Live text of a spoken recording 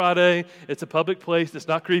Friday. It's a public place. It's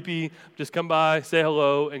not creepy. Just come by, say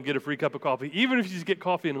hello, and get a free cup of coffee. Even if you just get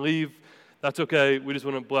coffee and leave, that's okay. We just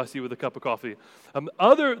want to bless you with a cup of coffee.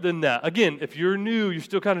 Other than that, again, if you're new, you're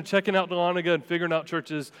still kind of checking out Dahlonega and figuring out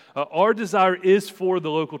churches, our desire is for the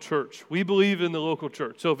local church. We believe in the local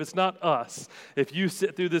church. So if it's not us, if you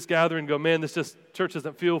sit through this gathering and go, man, church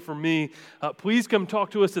doesn't feel for me, please come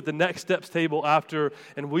talk to us at the Next Steps table after,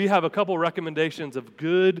 and we have a couple recommendations of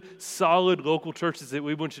good, solid local churches that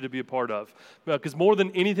we want you to be a part of. Because more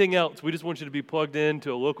than anything else, we just want you to be plugged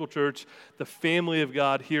into a local church, the family of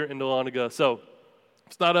God here in Dahlonega. So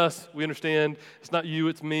it's not us, we understand. It's not you,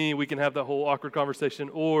 it's me. We can have that whole awkward conversation,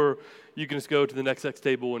 or you can just go to the Next Steps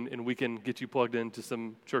table and we can get you plugged into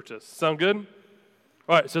some churches. Sound good?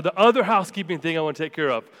 All right, so the other housekeeping thing I want to take care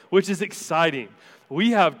of, which is exciting.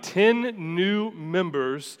 We have 10 new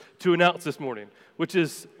members to announce this morning, which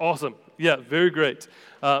is awesome. Yeah, very great.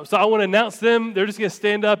 So I want to announce them. They're just going to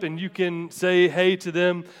stand up and you can say hey to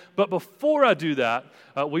them. But before I do that,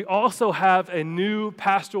 we also have a new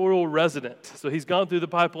pastoral resident. So he's gone through the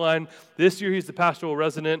pipeline. This year he's the pastoral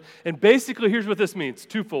resident. And basically here's what this means,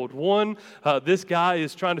 twofold. One, this guy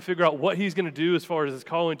is trying to figure out what he's going to do as far as his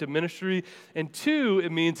calling to ministry. And two,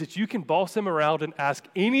 it means that you can boss him around and ask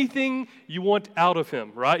anything you want out of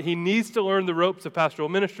him, right? He needs to learn the ropes of pastoral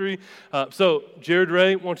ministry. So Jared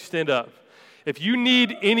Ray, why don't you stand up? If you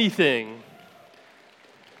need anything,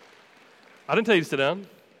 I didn't tell you to sit down.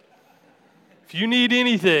 If you need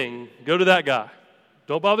anything, go to that guy.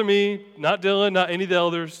 Don't bother me, not Dylan, not any of the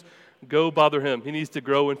elders. Go bother him. He needs to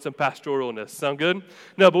grow in some pastoralness. Sound good?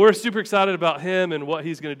 No, but we're super excited about him and what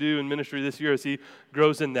he's going to do in ministry this year as he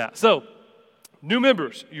grows in that. So, new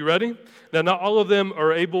members, you ready? Now, not all of them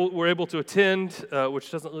were able to attend,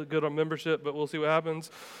 which doesn't look good on membership, but we'll see what happens.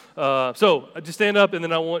 So, just stand up, and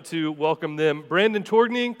then I want to welcome them. Brandon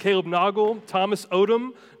Torgny, Caleb Noggle, Thomas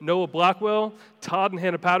Odom, Noah Blackwell, Todd and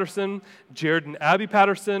Hannah Patterson, Jared and Abby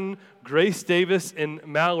Patterson, Grace Davis, and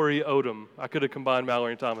Mallory Odom. I could have combined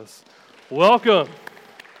Mallory and Thomas. Welcome.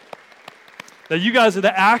 Now, you guys are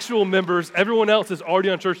the actual members. Everyone else is already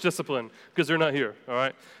on church discipline because they're not here, all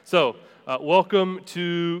right? So, welcome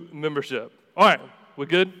to membership. All right, we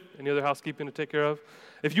good? Any other housekeeping to take care of?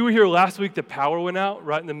 If you were here last week, the power went out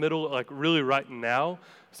right in the middle, like really right now.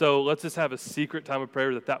 So let's just have a secret time of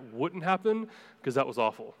prayer that wouldn't happen because that was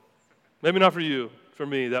awful. Maybe not for you. For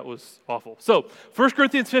me, that was awful. So 1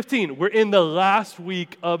 Corinthians 15, we're in the last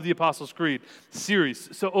week of the Apostles' Creed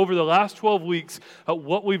series. So over the last 12 weeks,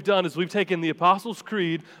 what we've done is we've taken the Apostles'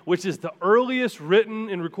 Creed, which is the earliest written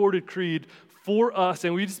and recorded creed for us,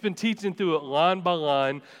 and we've just been teaching through it line by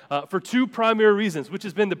line for two primary reasons, which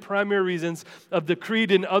has been the primary reasons of the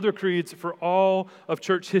creed and other creeds for all of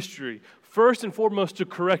church history. First and foremost, to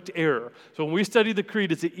correct error. So when we study the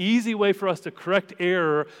creed, it's an easy way for us to correct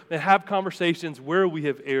error and have conversations where we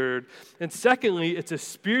have erred. And secondly, it's a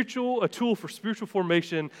tool for spiritual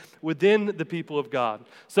formation within the people of God.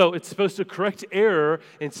 So it's supposed to correct error,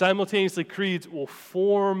 and simultaneously creeds will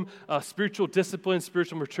form spiritual discipline,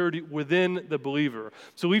 spiritual maturity within the believer.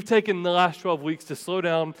 So we've taken the last 12 weeks to slow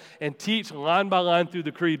down and teach line by line through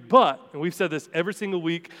the creed. But, and we've said this every single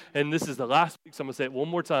week, and this is the last week, so I'm going to say it one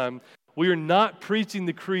more time, we are not preaching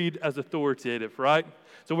the creed as authoritative, right?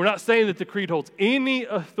 So we're not saying that the creed holds any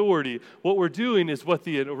authority. What we're doing is what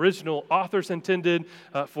the original authors intended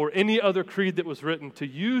for any other creed that was written, to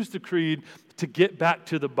use the creed to get back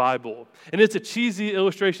to the Bible. And it's a cheesy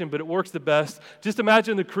illustration, but it works the best. Just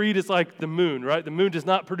imagine the creed is like the moon, right? The moon does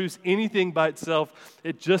not produce anything by itself.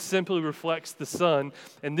 It just simply reflects the sun.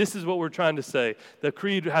 And this is what we're trying to say. The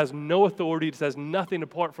creed has no authority. It says nothing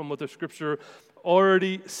apart from what the Scripture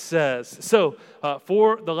already says. So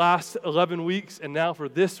for the last 11 weeks and now for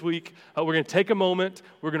this week, we're going to take a moment.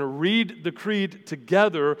 We're going to read the creed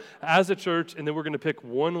together as a church, and then we're going to pick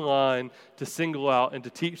one line to single out and to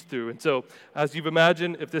teach through. And so as you've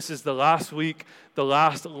imagined, if this is the last week, the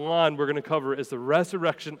last line we're going to cover is the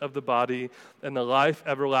resurrection of the body and the life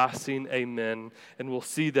everlasting. Amen. And we'll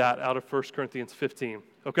see that out of 1 Corinthians 15.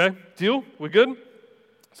 Okay? Deal? We good?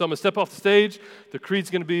 So I'm going to step off the stage. The creed's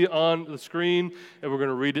going to be on the screen, and we're going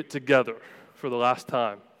to read it together for the last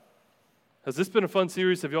time. Has this been a fun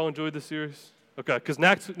series? Have y'all enjoyed this series? Okay, because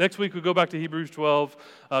next week we go back to Hebrews 12,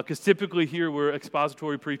 because typically here we're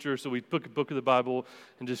expository preachers, so we pick a book of the Bible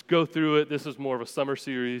and just go through it. This is more of a summer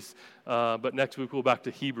series, but next week we'll go back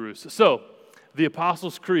to Hebrews. So, the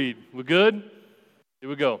Apostles' Creed. We good? Here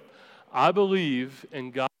we go. I believe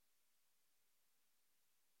in God.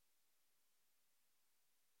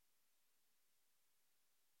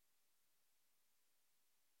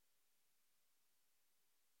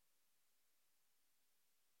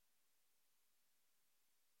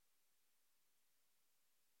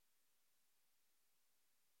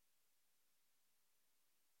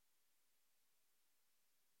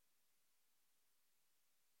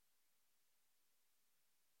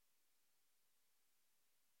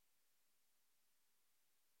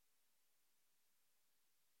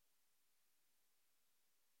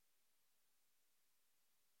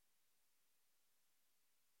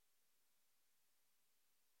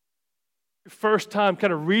 first time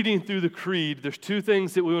kind of reading through the creed, there's two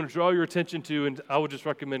things that we want to draw your attention to, and I would just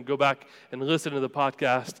recommend go back and listen to the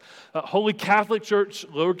podcast. Holy Catholic Church,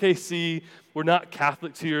 lowercase c. We're not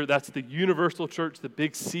Catholics here. That's the universal church, the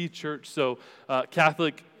big C church. So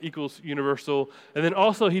Catholic equals universal. And then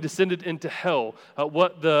also he descended into hell.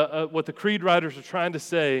 What the creed writers are trying to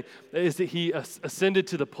say is that he ascended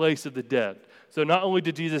to the place of the dead. So not only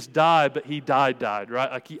did Jesus die, but he died, right?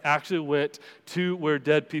 Like he actually went to where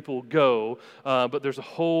dead people go, but there's a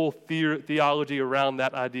whole theology around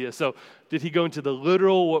that idea. So did he go into the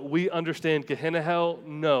literal, what we understand, Gehenna hell?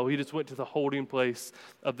 No, he just went to the holding place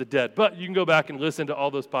of the dead. But you can go back and listen to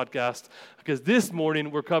all those podcasts, because this morning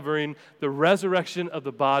we're covering the resurrection of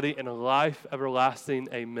the body and a life everlasting.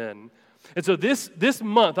 Amen. And so this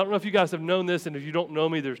month, I don't know if you guys have known this, and if you don't know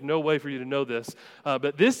me, there's no way for you to know this,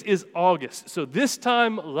 but this is August. So this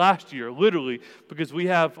time last year, literally, because we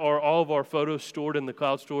have all of our photos stored in the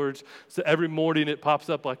cloud storage, so every morning it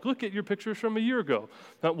pops up like, look at your pictures from a year ago.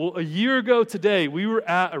 Well, a year ago today, we were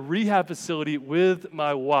at a rehab facility with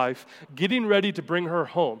my wife, getting ready to bring her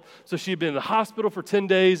home. So she had been in the hospital for 10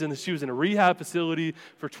 days, and she was in a rehab facility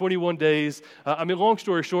for 21 days. Long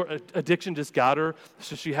story short, addiction just got her,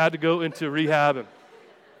 so she had to go into rehab. And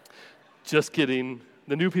just kidding.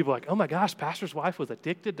 The new people are like, oh my gosh, pastor's wife was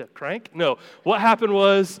addicted to crank? No, what happened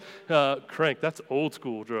was crank. That's old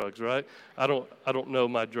school drugs, right? I don't know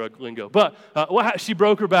my drug lingo. But she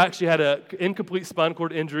broke her back. She had an incomplete spinal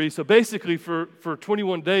cord injury. So basically, for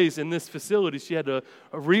 21 days in this facility, she had to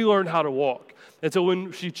relearn how to walk. And so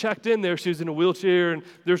when she checked in there, she was in a wheelchair, and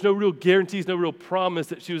there's no real guarantees, no real promise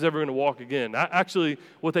that she was ever going to walk again. Actually,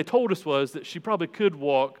 what they told us was that she probably could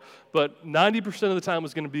walk, but 90% of the time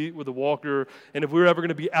was going to be with a walker, and if we were ever going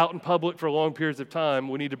to be out in public for long periods of time,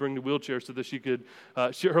 we need to bring the wheelchair so that she could,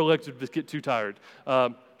 her legs would just get too tired.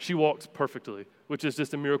 She walks perfectly, which is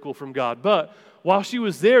just a miracle from God. But while she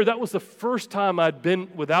was there, that was the first time I'd been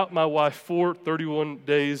without my wife for 31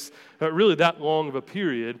 days, really that long of a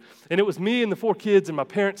period. And it was me and the 4 kids, and my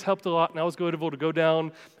parents helped a lot, and I was able to go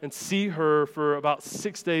down and see her for about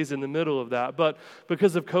 6 days in the middle of that. But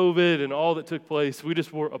because of COVID and all that took place, we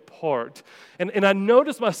just were apart. And I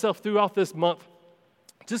noticed myself throughout this month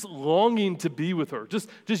just longing to be with her, just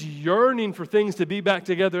yearning for things to be back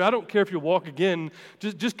together. I don't care if you walk again,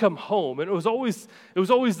 just come home. And it was always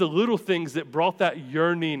the little things that brought that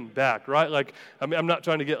yearning back, right? Like, I'm not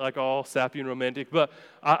trying to get like all sappy and romantic, but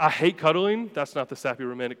I hate cuddling. That's not the sappy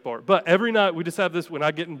romantic part. But every night we just have this, when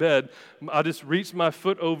I get in bed, I just reach my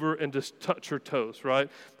foot over and just touch her toes, right?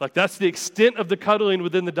 Like that's the extent of the cuddling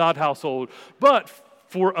within the Dodd household. But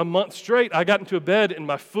for a month straight, I got into a bed and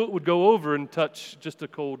my foot would go over and touch just a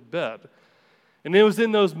cold bed. And it was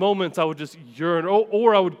in those moments I would just yearn,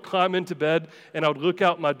 or I would climb into bed and I would look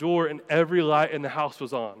out my door and every light in the house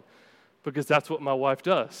was on. Because that's what my wife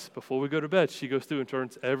does. Before we go to bed, she goes through and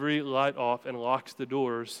turns every light off and locks the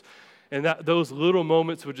doors. And those little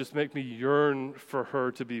moments would just make me yearn for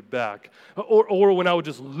her to be back. Or when I would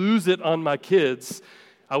just lose it on my kids,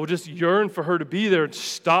 I would just yearn for her to be there and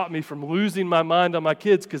stop me from losing my mind on my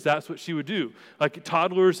kids, because that's what she would do. Like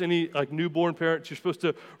toddlers, any like newborn parents, you're supposed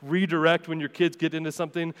to redirect when your kids get into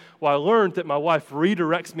something. Well, I learned that my wife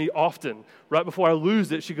redirects me often. Right before I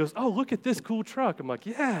lose it, she goes, oh, look at this cool truck. I'm like,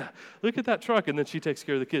 yeah, look at that truck. And then she takes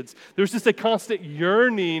care of the kids. There's just a constant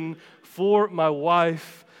yearning for my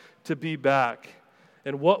wife to be back.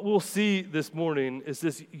 And what we'll see this morning is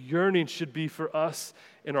this yearning should be for us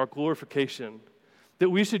in our glorification. That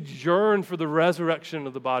we should yearn for the resurrection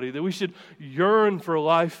of the body, that we should yearn for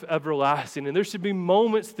life everlasting. And there should be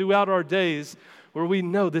moments throughout our days where we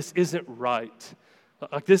know this isn't right.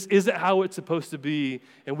 Like this isn't how it's supposed to be.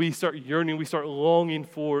 And we start yearning, we start longing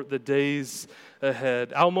for the days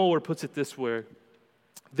ahead. Al Mohler puts it this way: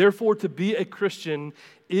 therefore, to be a Christian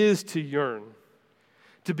is to yearn.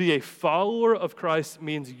 To be a follower of Christ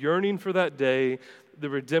means yearning for that day, the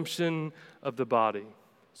redemption of the body.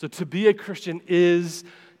 So to be a Christian is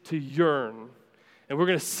to yearn. And we're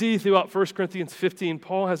going to see throughout 1 Corinthians 15,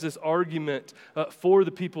 Paul has this argument for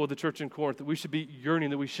the people of the church in Corinth that we should be yearning,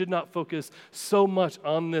 that we should not focus so much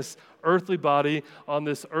on this earthly body, on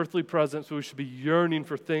this earthly presence, but we should be yearning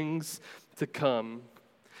for things to come.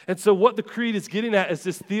 And so what the creed is getting at is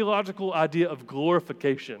this theological idea of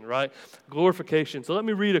glorification, right? Glorification. So let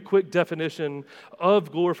me read a quick definition of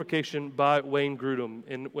glorification by Wayne Grudem.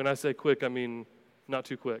 And when I say quick, I mean not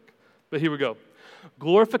too quick. But here we go.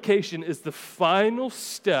 Glorification is the final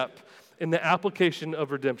step in the application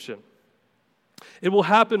of redemption. It will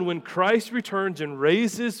happen when Christ returns and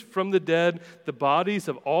raises from the dead the bodies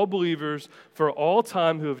of all believers for all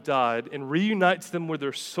time who have died and reunites them with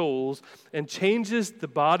their souls and changes the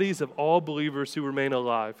bodies of all believers who remain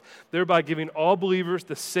alive, thereby giving all believers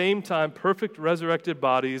the same time perfect resurrected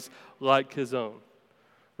bodies like his own.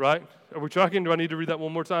 Right? Are we tracking? Do I need to read that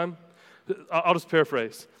one more time? I'll just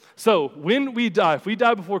paraphrase. So when we die, if we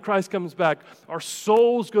die before Christ comes back, our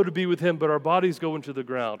souls go to be with him, but our bodies go into the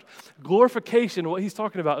ground. Glorification, what he's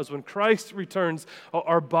talking about is when Christ returns,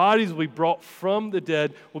 our bodies will be brought from the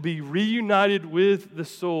dead, will be reunited with the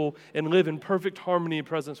soul, and live in perfect harmony and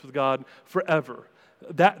presence with God forever.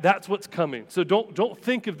 That's what's coming. So don't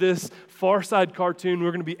think of this Far Side cartoon,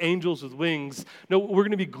 we're going to be angels with wings. No, we're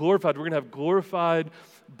going to be glorified. We're going to have glorified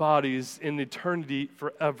bodies in eternity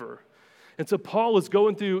forever. And so Paul is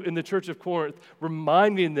going through in the church of Corinth,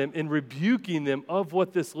 reminding them and rebuking them of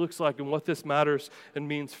what this looks like and what this matters and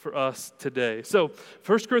means for us today. So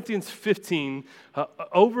 1 Corinthians 15,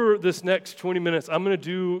 over this next 20 minutes, I'm going to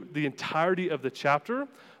do the entirety of the chapter,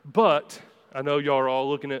 but I know y'all are all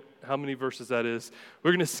looking at how many verses that is.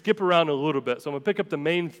 We're going to skip around a little bit. So I'm going to pick up the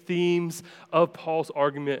main themes of Paul's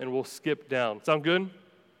argument and we'll skip down. Sound good?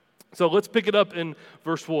 So let's pick it up in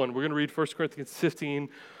verse 1. We're going to read 1 Corinthians 15,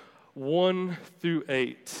 1 through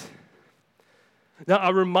 8. Now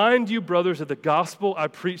I remind you, brothers, of the gospel I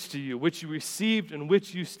preached to you, which you received and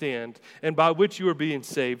which you stand, and by which you are being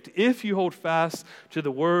saved, if you hold fast to the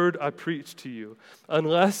word I preached to you,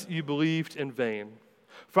 unless you believed in vain.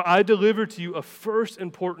 For I delivered to you of first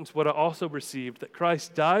importance what I also received, that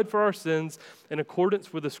Christ died for our sins in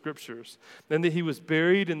accordance with the Scriptures, and that he was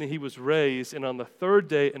buried and that he was raised, and on the third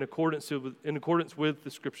day in accordance with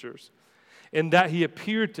the Scriptures. And that he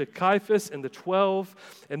appeared to Cephas and the 12,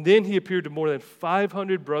 and then he appeared to more than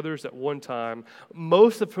 500 brothers at one time,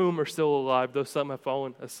 most of whom are still alive, though some have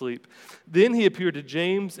fallen asleep. Then he appeared to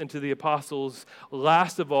James and to the apostles.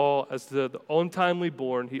 Last of all, as the untimely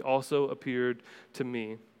born, he also appeared to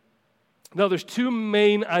me. Now, there's two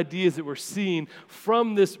main ideas that we're seeing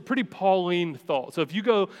from this pretty Pauline thought. So if you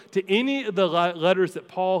go to any of the letters that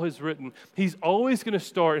Paul has written, he's always going to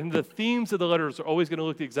start, and the themes of the letters are always going to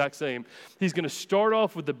look the exact same. He's going to start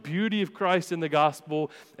off with the beauty of Christ in the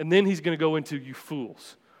gospel, and then he's going to go into you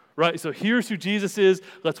fools. Right? So here's who Jesus is.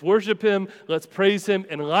 Let's worship him. Let's praise him.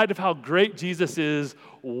 In light of how great Jesus is,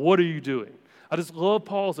 what are you doing? I just love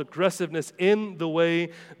Paul's aggressiveness in the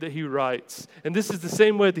way that he writes. And this is the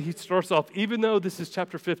same way that he starts off, even though this is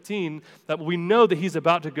chapter 15, that we know that he's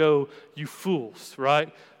about to go, you fools,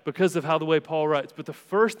 right? Because of how the way Paul writes. But the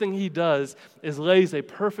first thing he does is lays a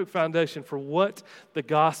perfect foundation for what the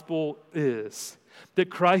gospel is. That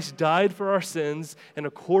Christ died for our sins in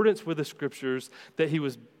accordance with the Scriptures, that he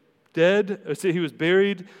was he was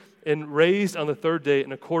buried and raised on the third day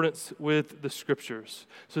in accordance with the Scriptures.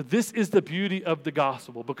 So this is the beauty of the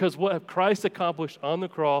gospel, because what Christ accomplished on the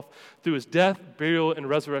cross through his death, burial, and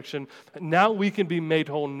resurrection, now we can be made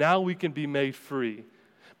whole, now we can be made free.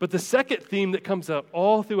 But the second theme that comes out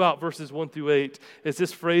all throughout verses 1 through 8 is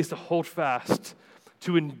this phrase to hold fast,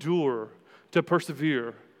 to endure, to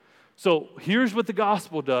persevere. So here's what the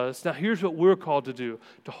gospel does. Now here's what we're called to do,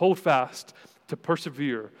 to hold fast, to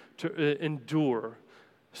persevere, to endure.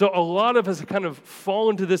 So a lot of us have kind of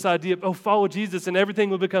fallen to this idea of, follow Jesus and everything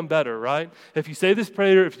will become better, right? If you say this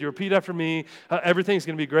prayer, if you repeat after me, everything's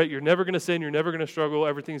going to be great. You're never going to sin. You're never going to struggle.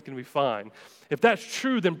 Everything's going to be fine. If that's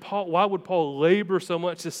true, then why would Paul labor so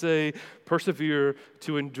much to say persevere,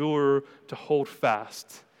 to endure, to hold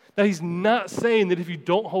fast? Now, he's not saying that if you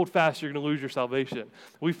don't hold fast, you're going to lose your salvation.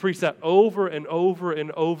 We've preached that over and over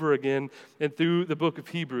and over again and through the book of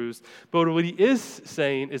Hebrews. But what he is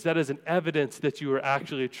saying is that is an evidence that you are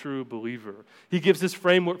actually a true believer. He gives this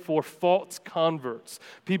framework for false converts,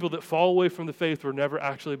 people that fall away from the faith were never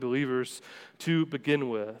actually believers to begin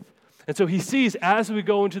with. And so he sees, as we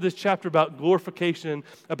go into this chapter about glorification,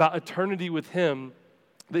 about eternity with him,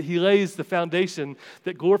 that he lays the foundation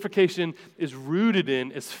that glorification is rooted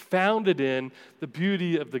in, is founded in the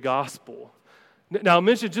beauty of the gospel. Now, I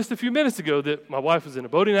mentioned just a few minutes ago that my wife was in a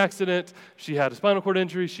boating accident. She had a spinal cord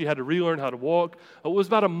injury. She had to relearn how to walk. It was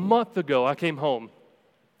about a month ago I came home.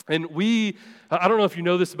 And I don't know if you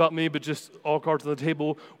know this about me, but just all cards on the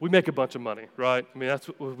table, we make a bunch of money, right? I mean, that's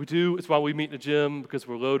what we do. It's why we meet in the gym, because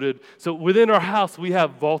we're loaded. So within our house, we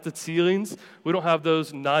have vaulted ceilings. We don't have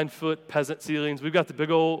those 9-foot peasant ceilings. We've got the big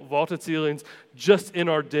old vaulted ceilings just in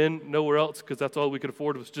our den, nowhere else, because that's all we could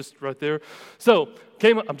afford. It was just right there. So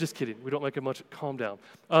I'm just kidding. We don't make it much. Calm down.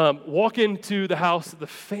 Walk into the house, the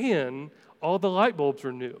fan, all the light bulbs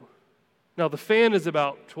are new. Now, the fan is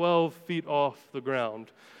about 12 feet off the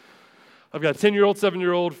ground. I've got a 10-year-old,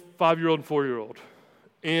 7-year-old, 5-year-old, and 4-year-old,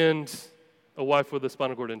 and a wife with a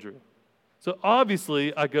spinal cord injury. So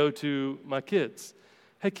obviously, I go to my kids.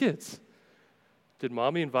 Hey, kids, did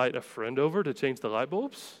mommy invite a friend over to change the light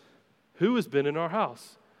bulbs? Who has been in our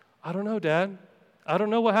house? I don't know, Dad. I don't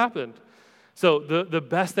know what happened. So the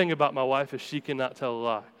best thing about my wife is she cannot tell a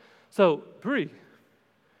lie. So, Bree,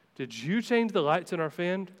 did you change the lights in our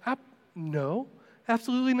fan? No,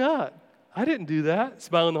 absolutely not. I didn't do that,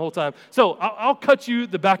 smiling the whole time. So I'll cut you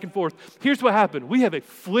the back and forth. Here's what happened. We have a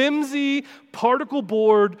flimsy particle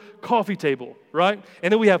board coffee table, right?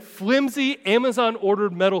 And then we have flimsy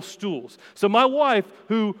Amazon-ordered metal stools. So my wife,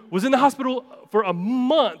 who was in the hospital for a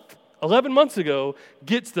month, 11 months ago,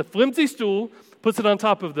 gets the flimsy stool, puts it on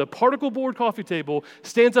top of the particle board coffee table,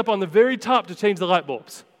 stands up on the very top to change the light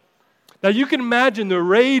bulbs. Now you can imagine the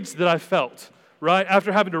rage that I felt, right?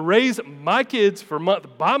 After having to raise my kids for a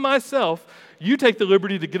month by myself, you take the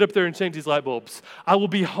liberty to get up there and change these light bulbs. I will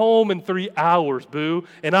be home in 3 hours, boo,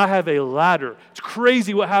 and I have a ladder. It's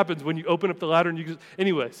crazy what happens when you open up the ladder and you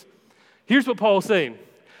anyways, here's what Paul is saying.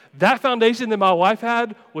 That foundation that my wife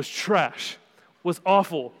had was trash, was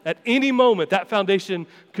awful. At any moment, that foundation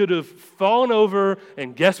could have fallen over,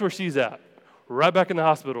 and guess where she's at? Right back in the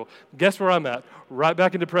hospital. Guess where I'm at? Right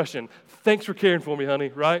back in depression. Thanks for caring for me, honey,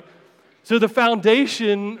 right? So the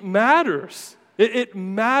foundation matters. It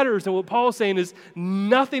matters. And what Paul is saying is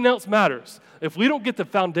nothing else matters. If we don't get the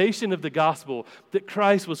foundation of the gospel, that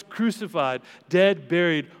Christ was crucified, dead,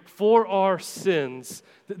 buried for our sins,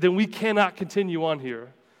 then we cannot continue on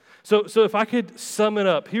here. So if I could sum it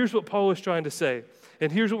up, here's what Paul is trying to say.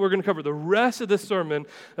 And here's what we're going to cover. The rest of this sermon,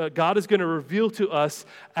 God is going to reveal to us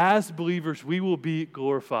as believers, we will be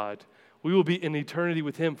glorified. We will be in eternity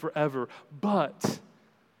with him forever. But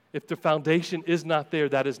if the foundation is not there,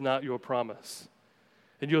 that is not your promise.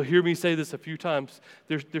 And you'll hear me say this a few times.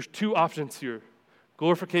 There's two options here.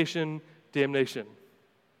 Glorification, damnation.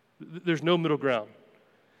 There's no middle ground.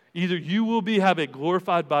 Either you will have a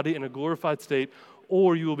glorified body in a glorified state,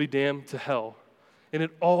 or you will be damned to hell. And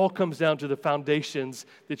it all comes down to the foundations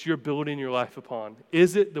that you're building your life upon.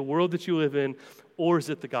 Is it the world that you live in, or is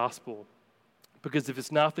it the gospel? Because if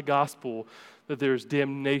it's not the gospel, that there's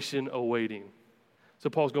damnation awaiting. So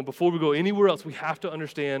Paul's going, before we go anywhere else, we have to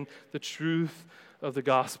understand the truth of the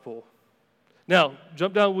gospel. Now,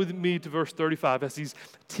 jump down with me to verse 35 as he's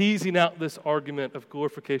teasing out this argument of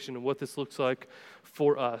glorification and what this looks like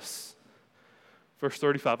for us. Verse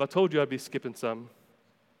 35, I told you I'd be skipping some.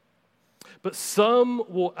 But some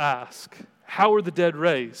will ask, how are the dead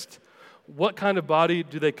raised? What kind of body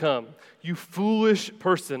do they come? You foolish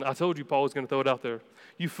person. I told you Paul was going to throw it out there.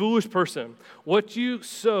 You foolish person. What you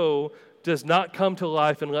sow does not come to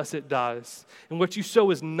life unless it dies. And what you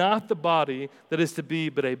sow is not the body that is to be,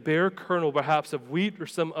 but a bare kernel, perhaps of wheat or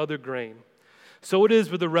some other grain. So it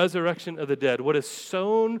is with the resurrection of the dead. What is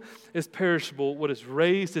sown is perishable. What is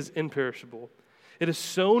raised is imperishable. It is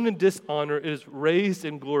sown in dishonor, it is raised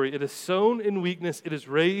in glory. It is sown in weakness, it is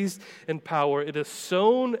raised in power. It is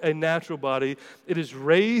sown a natural body, it is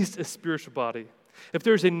raised a spiritual body. If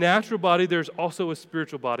there's a natural body, there's also a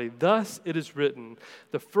spiritual body. Thus it is written,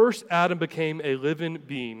 the first Adam became a living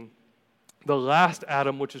being. The last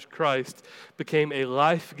Adam, which is Christ, became a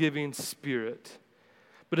life-giving spirit.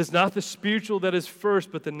 But it's not the spiritual that is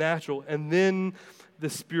first, but the natural, and then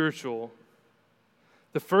the spiritual.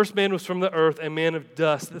 The first man was from the earth, a man of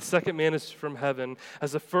dust. The second man is from heaven.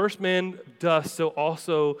 As the first man dust, so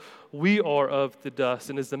also we are of the dust.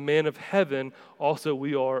 And as the man of heaven, also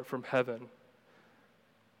we are from heaven.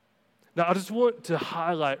 Now, I just want to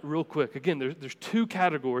highlight real quick. Again, there's two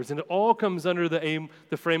categories, and it all comes under the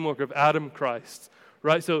framework of Adam, Christ.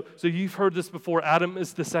 Right? So you've heard this before. Adam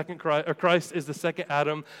is the second Christ, or Christ is the second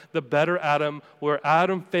Adam, the better Adam. Where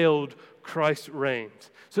Adam failed, Christ reigned.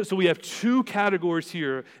 So we have two categories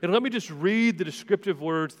here. And let me just read the descriptive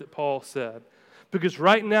words that Paul said. Because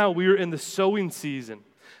right now we are in the sowing season,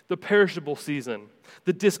 the perishable season,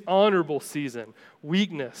 the dishonorable season,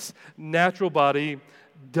 weakness, natural body,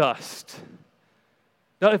 dust.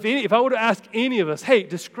 Now, if I were to ask any of us, hey,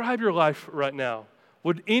 describe your life right now,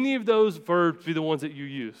 would any of those verbs be the ones that you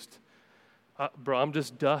used? Bro, I'm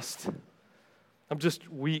just dust. I'm just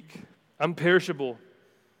weak. I'm perishable.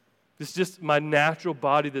 It's just my natural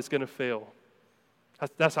body that's going to fail.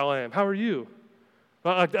 That's how I am. How are you?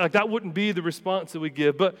 Like that wouldn't be the response that we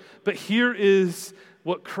give. But here is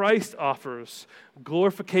what Christ offers.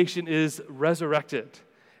 Glorification is resurrected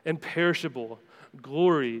and perishable.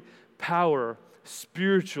 Glory, power,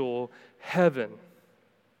 spiritual, heaven.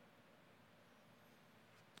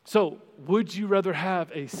 So, would you rather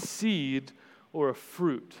have a seed or a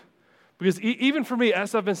fruit? Because even for me,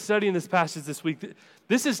 as I've been studying this passage this week,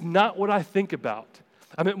 this is not what I think about.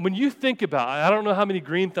 I mean, when you think about, I don't know how many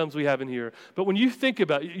green thumbs we have in here, but when you think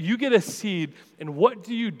about, you get a seed, and what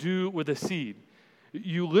do you do with a seed?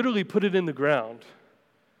 You literally put it in the ground.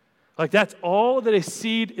 Like that's all that a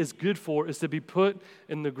seed is good for, is to be put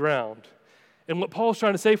in the ground. And what Paul's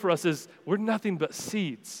trying to say for us is, we're nothing but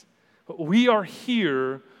seeds. We are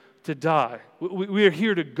here to die. We are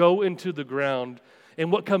here to go into the ground.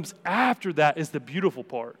 And what comes after that is the beautiful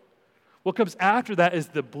part. What comes after that is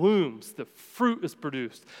the blooms, the fruit is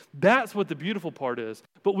produced. That's what the beautiful part is.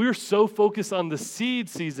 But we're so focused on the seed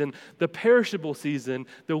season, the perishable season,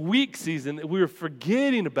 the weak season, that we're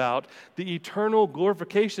forgetting about the eternal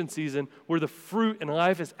glorification season where the fruit and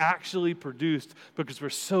life is actually produced, because we're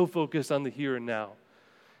so focused on the here and now.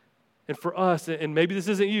 And for us, and maybe this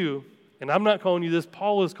isn't you, and I'm not calling you this,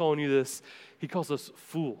 Paul is calling you this, he calls us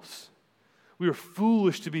fools. We are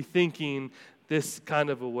foolish to be thinking this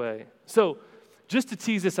kind of a way. So, just to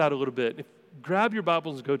tease this out a little bit, grab your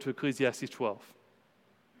Bibles and go to Ecclesiastes 12.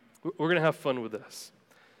 We're going to have fun with this.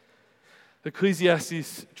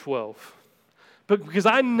 Ecclesiastes 12. But because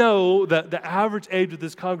I know that the average age of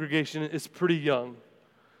this congregation is pretty young.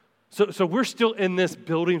 So we're still in this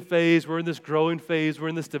building phase, we're in this growing phase, we're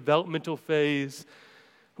in this developmental phase.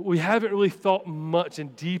 We haven't really thought much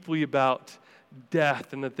and deeply about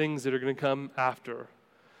death and the things that are going to come after.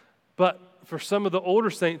 But for some of the older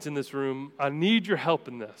saints in this room, I need your help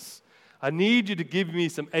in this. I need you to give me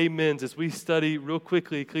some amens as we study real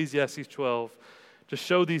quickly Ecclesiastes 12 to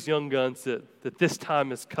show these young guns that this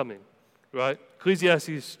time is coming, right?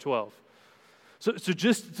 Ecclesiastes 12. So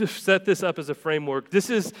just to set this up as a framework, this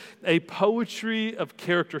is a poetry of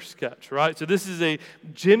character sketch, right? So this is a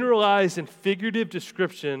generalized and figurative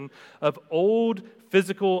description of old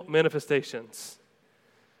physical manifestations.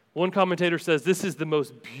 One commentator says this is the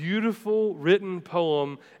most beautiful written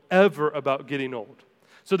poem ever about getting old.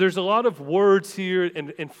 So there's a lot of words here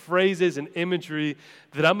and phrases and imagery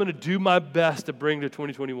that I'm going to do my best to bring to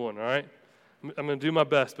 2021, all right? I'm going to do my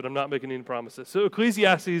best, but I'm not making any promises. So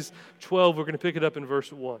Ecclesiastes 12, we're going to pick it up in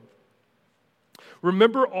verse 1.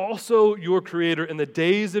 Remember also your Creator in the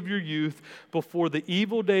days of your youth, before the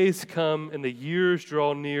evil days come and the years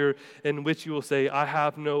draw near, in which you will say, I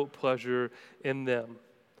have no pleasure in them.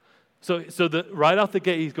 So right out the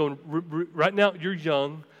gate, he's going, right now you're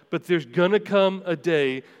young, but there's going to come a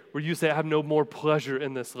day where you say, I have no more pleasure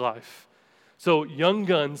in this life. So young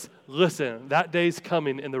guns, listen, that day's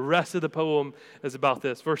coming, and the rest of the poem is about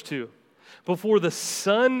this. Verse 2. Before the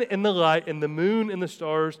sun and the light and the moon and the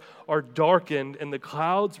stars are darkened and the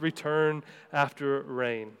clouds return after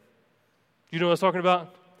rain. You know what I was talking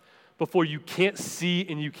about? Before you can't see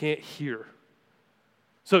and you can't hear.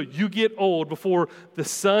 So you get old before the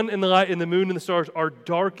sun and the light and the moon and the stars are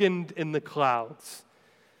darkened in the clouds.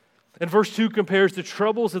 And verse 2 compares the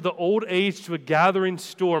troubles of the old age to a gathering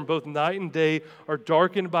storm. Both night and day are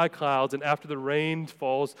darkened by clouds, and after the rain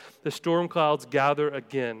falls, the storm clouds gather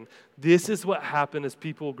again. This is what happens as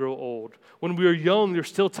people grow old. When we are young, there's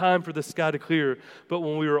still time for the sky to clear, but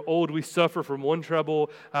when we are old, we suffer from one trouble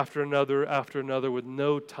after another with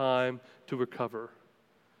no time to recover.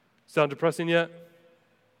 Sound depressing yet?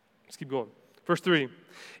 Let's keep going. Verse 3.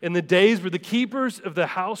 In the days where the keepers of the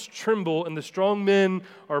house tremble and the strong men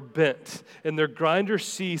are bent, and their grinders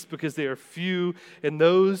cease because they are few, and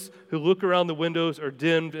those who look around the windows are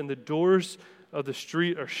dimmed, and the doors of the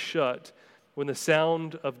street are shut, when the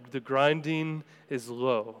sound of the grinding is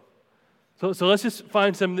low. So let's just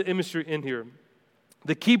find some of the imagery in here.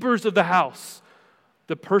 The keepers of the house,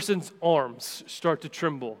 the person's arms start to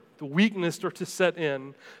tremble. The weakness starts to set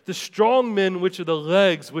in. The strong men, which are the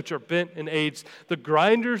legs, which are bent in age. The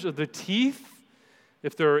grinders of the teeth,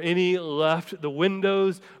 if there are any left. The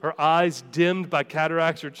windows or eyes dimmed by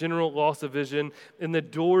cataracts or general loss of vision. And the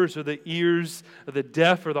doors or the ears of the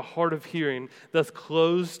deaf or the hard of hearing, thus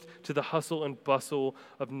closed to the hustle and bustle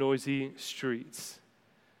of noisy streets.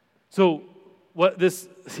 So what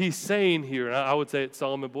he's saying here, and I would say it's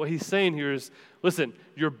Solomon, but what he's saying here is, listen,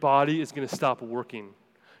 your body is going to stop working.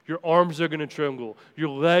 Your arms are going to tremble. Your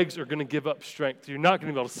legs are going to give up strength. You're not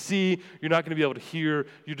going to be able to see. You're not going to be able to hear.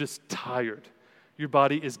 You're just tired. Your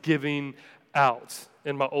body is giving out.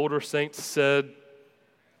 And my older saints said,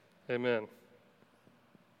 amen.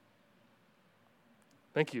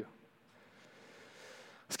 Thank you.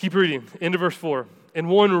 Let's keep reading. End of verse 4. And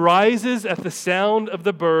one rises at the sound of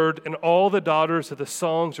the bird, and all the daughters of the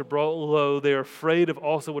songs are brought low. They are afraid of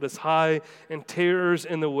also what is high, and terrors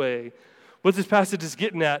in the way. What this passage is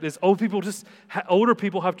getting at is older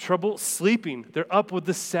people have trouble sleeping. They're up with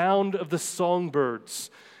the sound of the songbirds.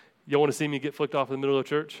 Y'all want to see me get flicked off in the middle of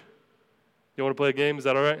church? You want to play a game? Is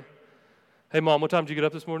that all right? Hey, Mom, what time did you get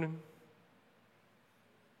up this morning?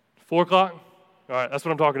 4 o'clock? All right, that's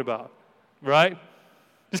what I'm talking about, right?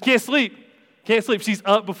 Just can't sleep. Can't sleep. She's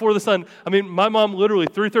up before the sun. I mean, my mom literally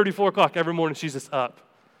 3:30, 4 o'clock every morning, she's just up.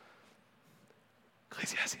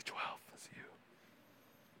 Ecclesiastes 12, that's you.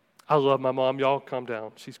 I love my mom. Y'all calm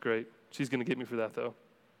down. She's great. She's going to get me for that, though.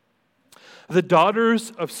 The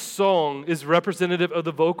daughters of song is representative of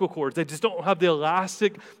the vocal cords. They just don't have the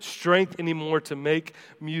elastic strength anymore to make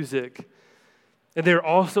music. And they're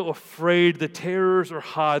also afraid the terrors are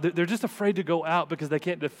high. They're just afraid to go out because they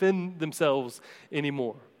can't defend themselves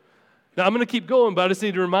anymore. Now, I'm going to keep going, but I just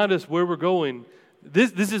need to remind us where we're going.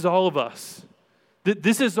 This is all of us.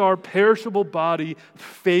 This is our perishable body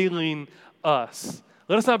failing us.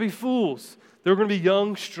 Let us not be fools. They're going to be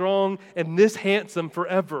young, strong, and this handsome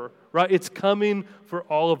forever, right? It's coming for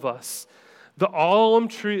all of us. The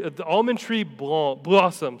almond tree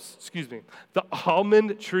blossoms. The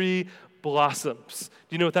almond tree blossoms.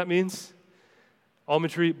 Do you know what that means?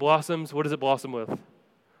 Almond tree blossoms. What does it blossom with?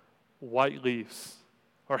 White leaves.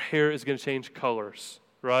 Our hair is going to change colors,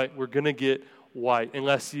 right? We're going to get white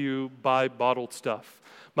unless you buy bottled stuff.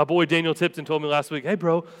 My boy Daniel Tipton told me last week, hey,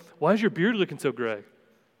 bro, why is your beard looking so gray?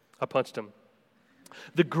 I punched him.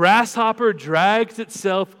 The grasshopper drags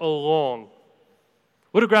itself along.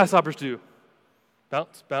 What do grasshoppers do?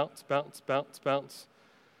 Bounce, bounce, bounce, bounce, bounce.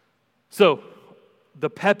 So, the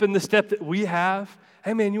pep in the step that we have,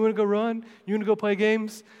 hey, man, you want to go run? You want to go play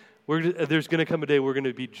games? There's going to come a day we're going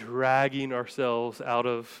to be dragging ourselves out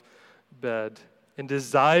of bed. And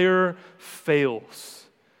desire fails.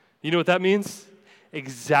 You know what that means?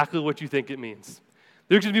 Exactly what you think it means.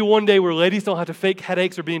 There's going to be one day where ladies don't have to fake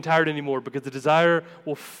headaches or being tired anymore because the desire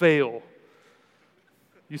will fail.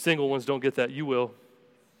 You single ones don't get that. You will.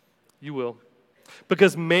 You will.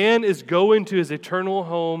 Because man is going to his eternal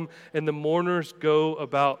home and the mourners go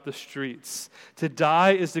about the streets. To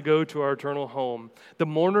die is to go to our eternal home. The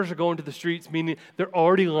mourners are going to the streets, meaning they're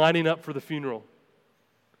already lining up for the funeral.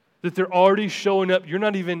 That they're already showing up. You're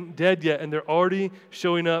not even dead yet, and they're already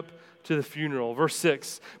showing up to the funeral. Verse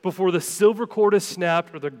 6, before the silver cord is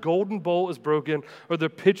snapped, or the golden bowl is broken, or the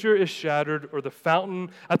pitcher is shattered, or the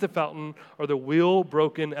fountain, or the wheel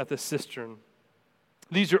broken at the cistern.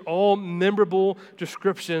 These are all memorable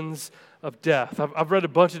descriptions of death. I've read a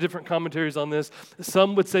bunch of different commentaries on this.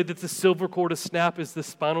 Some would say that the silver cord is snapped is the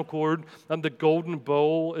spinal cord. The golden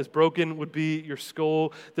bowl is broken would be your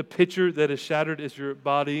skull. The pitcher that is shattered is your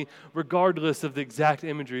body. Regardless of the exact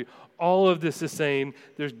imagery, all of this is saying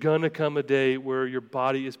there's going to come a day where your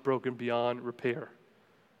body is broken beyond repair.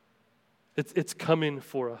 It's coming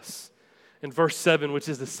for us. In verse 7, which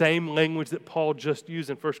is the same language that Paul just used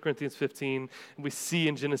in 1 Corinthians 15, and we see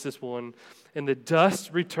in Genesis 1, and the dust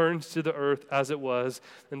returns to the earth as it was,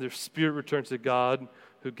 and their spirit returns to God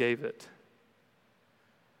who gave it.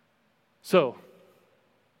 So,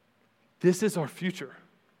 this is our future.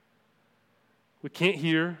 We can't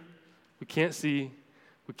hear, we can't see,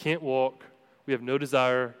 we can't walk, we have no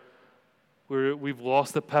desire, we've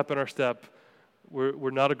lost the pep in our step.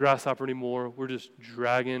 We're not a grasshopper anymore. We're just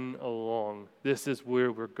dragging along. This is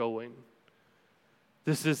where we're going.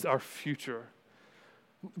 This is our future.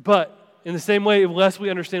 But in the same way, unless we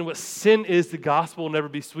understand what sin is, the gospel will never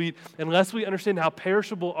be sweet. Unless we understand how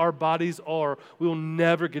perishable our bodies are, we will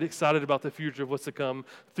never get excited about the future of what's to come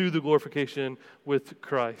through the glorification with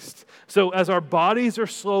Christ. So as our bodies are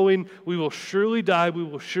slowing, we will surely die. We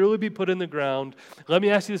will surely be put in the ground. Let me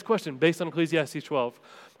ask you this question based on Ecclesiastes 12.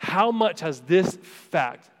 How much has this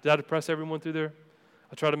fact, did I depress everyone through there?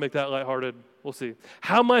 I'll try to make that lighthearted. We'll see.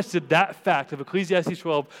 How much did that fact of Ecclesiastes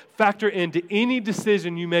 12 factor into any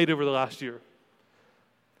decision you made over the last year?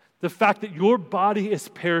 The fact that your body is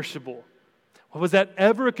perishable. Was that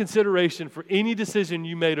ever a consideration for any decision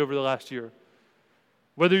you made over the last year?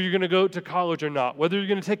 Whether you're going to go to college or not, whether you're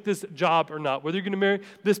going to take this job or not, whether you're going to marry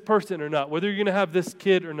this person or not, whether you're going to have this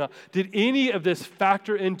kid or not. Did any of this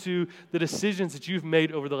factor into the decisions that you've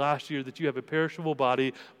made over the last year that you have a perishable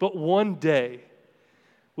body, but one day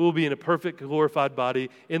we will be in a perfect, glorified body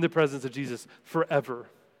in the presence of Jesus forever?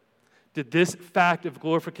 Did this fact of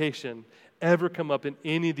glorification ever come up in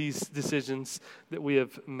any of these decisions that we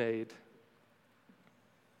have made?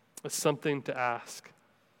 It's something to ask.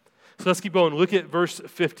 So let's keep going. Look at verse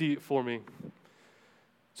 50 for me.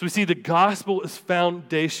 So we see the gospel is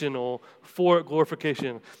foundational for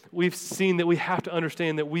glorification. We've seen that we have to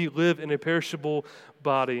understand that we live in a perishable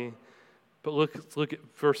body. But let's look at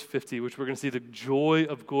verse 50, which we're going to see the joy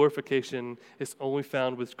of glorification is only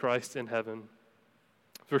found with Christ in heaven.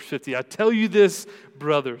 Verse 50, I tell you this,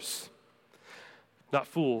 brothers, not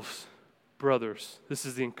fools, brothers, this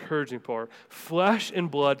is the encouraging part, flesh and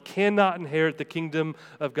blood cannot inherit the kingdom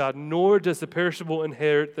of God, nor does the perishable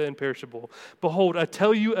inherit the imperishable. Behold, I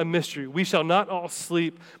tell you a mystery. We shall not all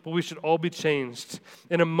sleep, but we should all be changed.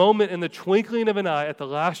 In a moment, in the twinkling of an eye, at the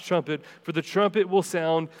last trumpet, for the trumpet will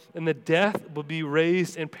sound, and the death will be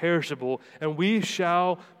raised imperishable, and we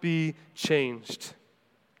shall be changed.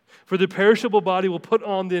 For the perishable body will put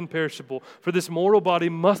on the imperishable. For this mortal body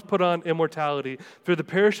must put on immortality. For the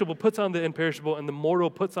perishable puts on the imperishable, and the mortal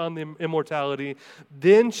puts on the immortality.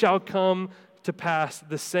 Then shall come to pass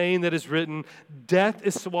the saying that is written, death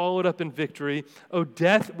is swallowed up in victory. O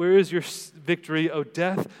death, where is your victory? O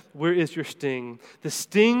death, where is your sting? The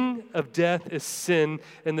sting of death is sin,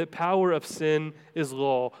 and the power of sin is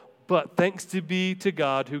law. But thanks be to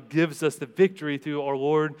God who gives us the victory through our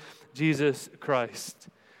Lord Jesus Christ.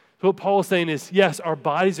 So what Paul is saying is, yes, our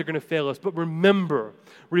bodies are going to fail us, but remember,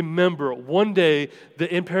 one day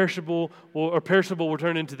the imperishable or perishable will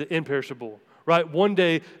turn into the imperishable, right? One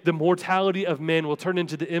day the mortality of man will turn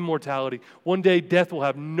into the immortality. One day death will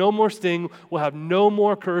have no more sting, will have no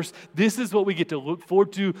more curse. This is what we get to look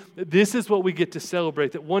forward to. This is what we get to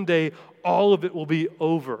celebrate, that one day all of it will be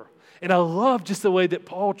over. And I love just the way that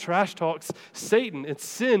Paul trash talks Satan and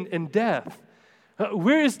sin and death.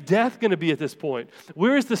 Where is death going to be at this point?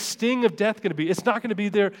 Where is the sting of death going to be? It's not going to be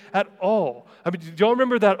there at all. I mean, do y'all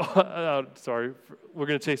remember that? Sorry, we're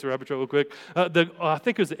going to chase a rabbit trail real quick. I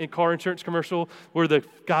think it was the car insurance commercial where the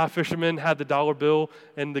guy fisherman had the dollar bill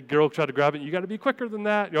and the girl tried to grab it. You got to be quicker than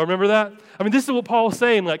that. Y'all remember that? I mean, this is what Paul's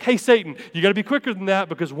saying. Like, hey, Satan, you got to be quicker than that,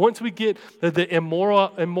 because once we get the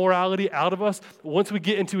immorality out of us, once we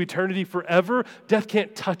get into eternity forever, death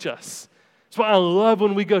can't touch us. That's why I love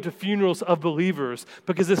when we go to funerals of believers,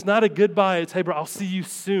 because it's not a goodbye. It's, hey, bro, I'll see you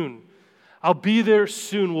soon. I'll be there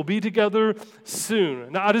soon. We'll be together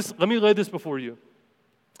soon. Now, let me lay this before you.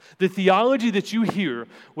 The theology that you hear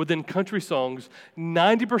within country songs,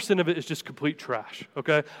 90% of it is just complete trash,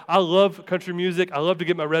 okay? I love country music. I love to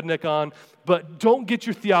get my redneck on, but don't get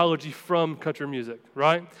your theology from country music,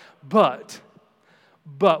 right? But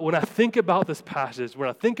when I think about this passage, when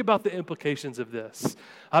I think about the implications of this,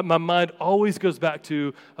 my mind always goes back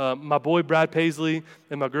to my boy Brad Paisley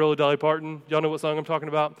and my girl Dolly Parton. Y'all know what song I'm talking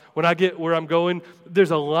about? When I get where I'm going,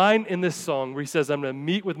 there's a line in this song where he says, I'm going to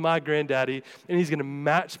meet with my granddaddy, and he's going to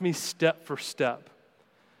match me step for step.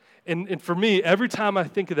 And for me, every time I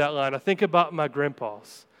think of that line, I think about my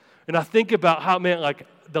grandpas. And I think about how, man, like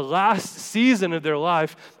the last season of their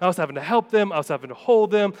life, I was having to help them, I was having to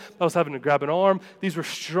hold them, I was having to grab an arm. These were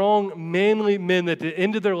strong, manly men that at the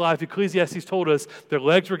end of their life, Ecclesiastes told us, their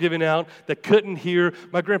legs were giving out, they couldn't hear.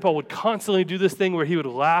 My grandpa would constantly do this thing where he would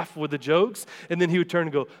laugh with the jokes, and then he would turn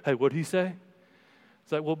and go, hey, what'd he say?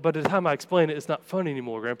 It's like, well, by the time I explain it, it's not funny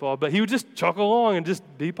anymore, Grandpa. But he would just chuckle along and just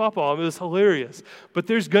be Papa. It was hilarious. But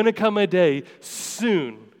there's going to come a day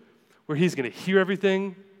soon where he's going to hear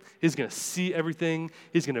everything. He's going to see everything.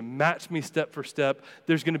 He's going to match me step for step.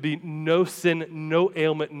 There's going to be no sin, no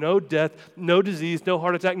ailment, no death, no disease, no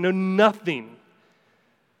heart attack, no nothing.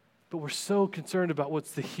 But we're so concerned about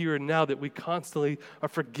what's the here and now that we constantly are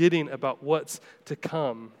forgetting about what's to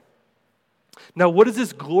come. Now, what does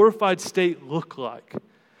this glorified state look like?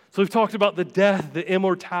 So we've talked about the death, the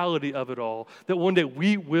immortality of it all, that one day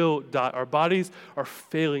we will die. Our bodies are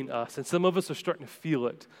failing us, and some of us are starting to feel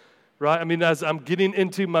it. Right? I mean, as I'm getting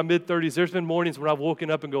into my mid-30s, there's been mornings when I've woken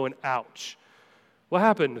up and going, ouch. What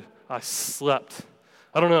happened? I slept.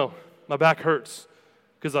 I don't know. My back hurts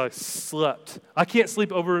because I slept. I can't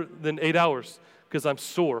sleep over than 8 hours because I'm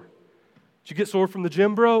sore. Did you get sore from the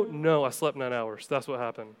gym, bro? No, I slept 9 hours. That's what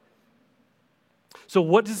happened. So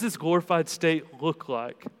what does this glorified state look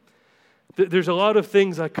like? There's a lot of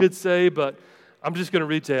things I could say, but I'm just going to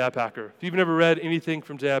read J.I. Packer. If you've never read anything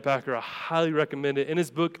from J.I. Packer, I highly recommend it. In his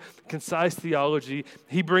book, Concise Theology,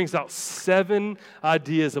 he brings out 7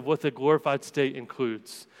 ideas of what the glorified state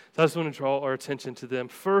includes. So I just want to draw our attention to them.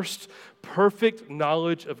 First, perfect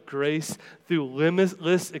knowledge of grace through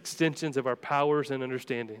limitless extensions of our powers and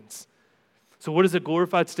understandings. So what does a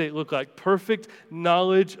glorified state look like? Perfect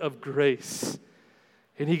knowledge of grace.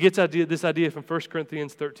 And he gets this idea from 1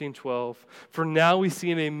 Corinthians 13:12. For now we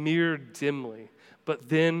see in a mirror dimly, but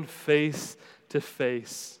then face to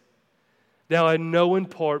face. Now I know in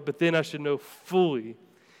part, but then I should know fully,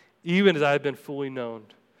 even as I have been fully known.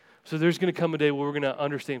 So there's going to come a day where we're going to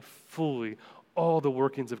understand fully all the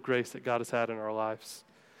workings of grace that God has had in our lives.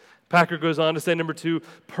 Packer goes on to say, number 2,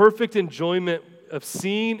 perfect enjoyment of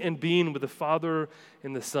seeing and being with the Father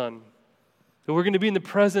and the Son. So we're going to be in the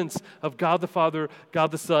presence of God the Father,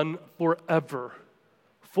 God the Son forever.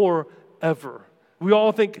 Forever. We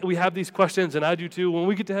all think we have these questions, and I do too. When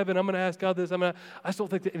we get to heaven, I'm going to ask God this. I just don't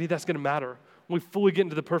think that any of that's going to matter. When we fully get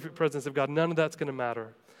into the perfect presence of God, none of that's going to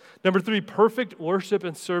matter. Number 3, perfect worship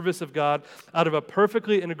and service of God out of a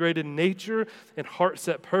perfectly integrated nature and heart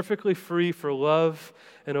set perfectly free for love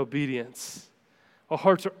and obedience. Our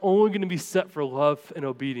hearts are only going to be set for love and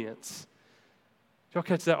obedience. Did y'all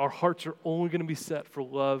catch that? Our hearts are only going to be set for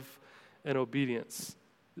love and obedience.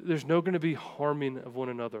 There's no going to be harming of one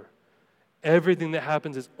another. Everything that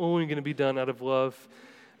happens is only going to be done out of love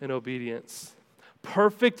and obedience.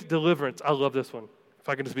 Perfect deliverance. I love this one, if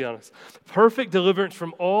I can just be honest. Perfect deliverance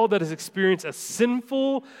from all that is experienced as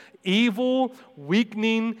sinful, evil,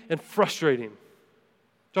 weakening, and frustrating. Did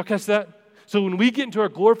y'all catch that? So when we get into our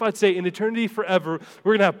glorified state in eternity forever,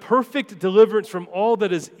 we're going to have perfect deliverance from all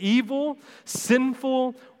that is evil,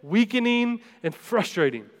 sinful, weakening, and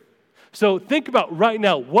frustrating. So think about right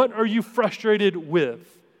now, what are you frustrated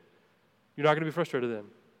with? You're not going to be frustrated then.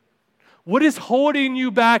 What is holding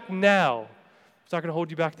you back now? It's not going to hold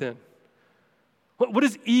you back then. What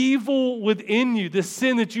is evil within you, this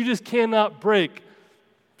sin that you just cannot break?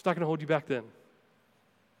 It's not going to hold you back then.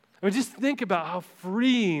 I mean, just think about how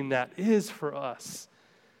freeing that is for us,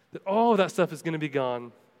 that all of that stuff is going to be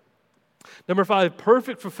gone. Number 5,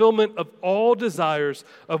 perfect fulfillment of all desires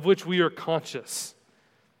of which we are conscious.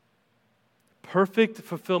 Perfect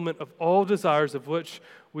fulfillment of all desires of which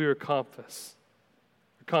we are conscious.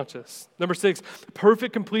 Number 6,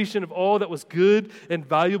 perfect completion of all that was good and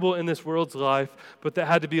valuable in this world's life, but that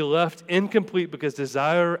had to be left incomplete because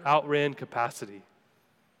desire outran capacity.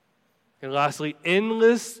 And lastly,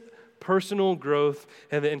 endless personal growth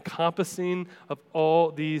and the encompassing of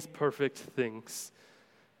all these perfect things.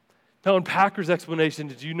 Now, in Packer's explanation,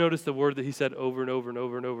 did you notice the word that he said over and over and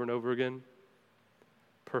over and over and over again?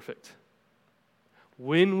 Perfect.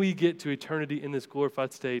 When we get to eternity in this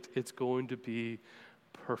glorified state, it's going to be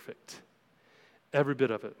perfect. Every bit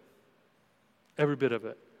of it. Every bit of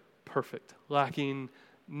it. Perfect. Lacking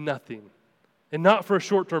nothing. And not for a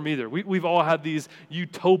short term either. We've all had these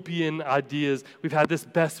utopian ideas. We've had this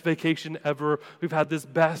best vacation ever. We've had this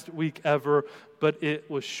best week ever. But it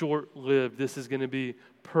was short-lived. This is going to be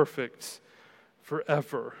perfect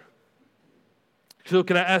forever. So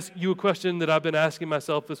can I ask you a question that I've been asking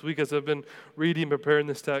myself this week as I've been reading and preparing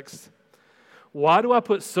this text? Why do I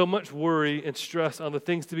put so much worry and stress on the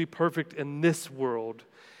things to be perfect in this world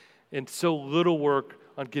and so little work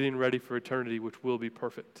on getting ready for eternity, which will be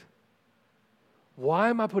perfect? Why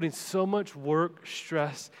am I putting so much work,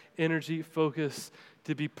 stress, energy, focus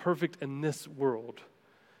to be perfect in this world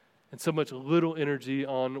and so much little energy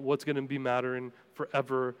on what's going to be mattering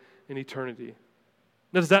forever in eternity?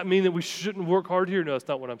 Now, does that mean that we shouldn't work hard here? No, that's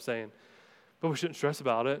not what I'm saying. But we shouldn't stress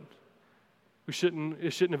about it. It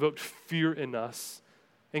shouldn't evoke fear in us.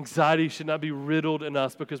 Anxiety should not be riddled in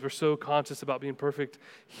us because we're so conscious about being perfect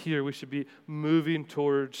here. We should be moving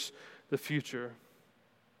towards the future.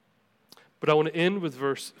 But I want to end with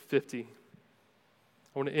verse 50.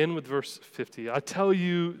 I tell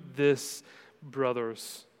you this,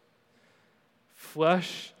 brothers,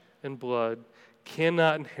 flesh and blood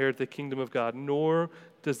cannot inherit the kingdom of God, nor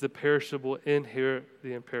does the perishable inherit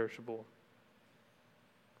the imperishable.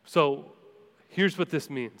 So, here's what this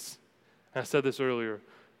means. I said this earlier.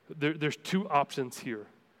 There's 2 options here.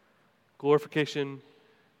 Glorification,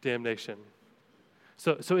 damnation.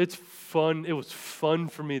 So it's fun. It was fun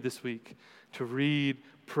for me this week to read,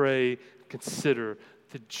 pray, consider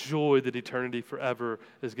the joy that eternity forever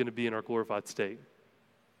is going to be in our glorified state.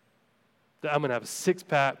 That I'm going to have 6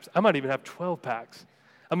 packs. I might even have 12 packs.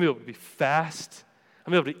 I'm going to be able to be fast.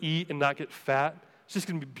 I'm going to be able to eat and not get fat. It's just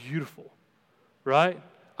going to be beautiful, right?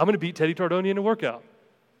 I'm going to beat Teddy Tardoni in a workout.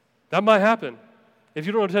 That might happen. If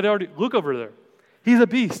you don't know Teddy Tardoni, look over there. He's a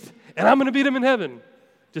beast, and I'm going to beat him in heaven.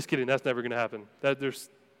 Just kidding. That's never going to happen. There's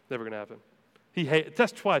never going to happen.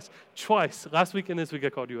 That's twice. Last week and this week I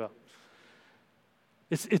called you out.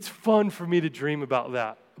 It's fun for me to dream about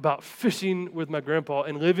that, about fishing with my grandpa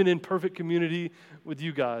and living in perfect community with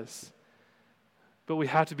you guys. But we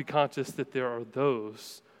have to be conscious that there are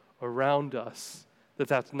those around us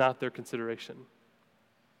that's not their consideration,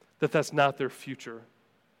 that's not their future.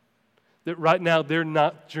 That right now they're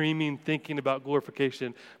not dreaming, thinking about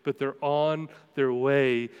glorification, but they're on their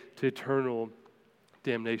way to eternal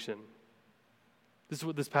damnation. This is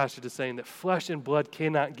what this passage is saying, that flesh and blood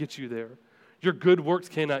cannot get you there. Your good works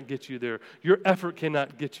cannot get you there. Your effort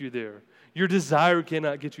cannot get you there. Your desire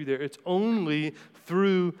cannot get you there. It's only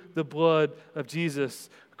through the blood of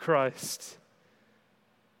Jesus Christ.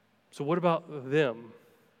 So what about them?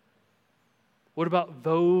 What about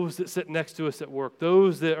those that sit next to us at work,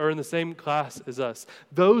 those that are in the same class as us,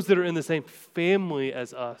 those that are in the same family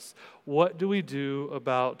as us? What do we do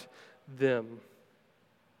about them?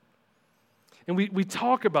 And we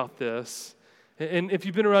talk about this, and if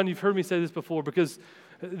you've been around, you've heard me say this before, because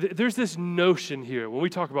there's this notion here when we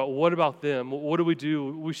talk about what about them, what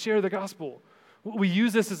do? We share the gospel. We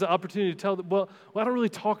use this as an opportunity to tell them, well, I don't really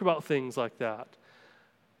talk about things like that.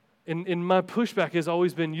 And my pushback has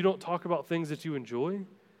always been, you don't talk about things that you enjoy. You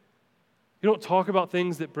don't talk about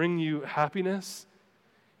things that bring you happiness.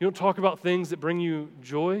 You don't talk about things that bring you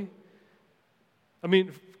joy. I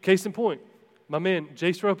mean, case in point, my man,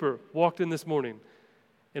 Jace Roper, walked in this morning,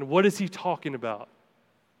 and what is he talking about?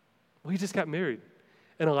 Well, he just got married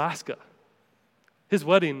in Alaska. His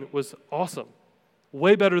wedding was awesome.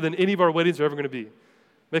 Way better than any of our weddings are ever going to be.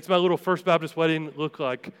 Makes my little First Baptist wedding look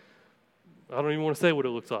like, I don't even want to say what it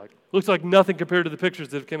looks like. Looks like nothing compared to the pictures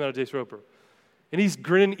that came out of Jace Roper. And he's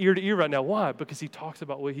grinning ear to ear right now. Why? Because he talks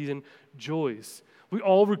about what he enjoys. We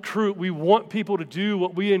all recruit. We want people to do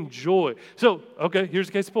what we enjoy. So, okay, here's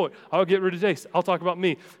the case in point. I'll get rid of Jace. I'll talk about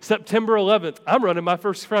me. September 11th, I'm running my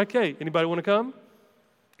first 5K. Anybody want to come?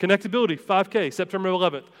 Connectability, 5K, September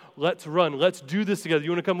 11th. Let's run. Let's do this together. You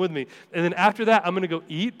want to come with me? And then after that, I'm going to go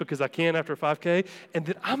eat because I can after 5K. And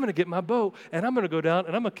then I'm going to get my bow, and I'm going to go down,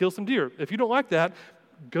 and I'm going to kill some deer. If you don't like that,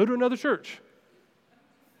 go to another church.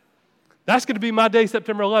 That's going to be my day,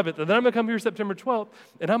 September 11th. And then I'm going to come here September 12th,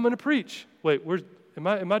 and I'm going to preach. Wait,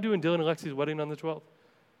 am I doing Dylan and Lexi's wedding on the 12th?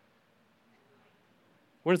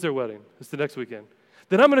 When's their wedding? It's the next weekend.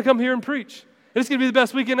 Then I'm going to come here and preach. And it's going to be the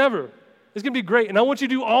best weekend ever. It's going to be great, and I want you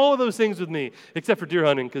to do all of those things with me, except for deer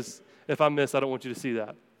hunting, because if I miss, I don't want you to see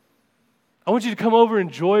that. I want you to come over and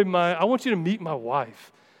I want you to meet my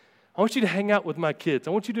wife. I want you to hang out with my kids.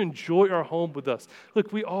 I want you to enjoy our home with us.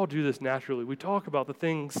 Look, we all do this naturally. We talk about the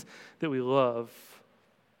things that we love.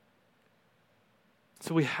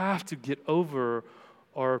 So we have to get over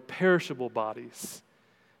our perishable bodies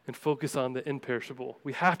and focus on the imperishable.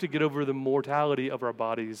 We have to get over the mortality of our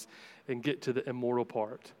bodies and get to the immortal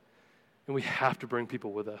part. And we have to bring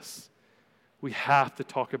people with us. We have to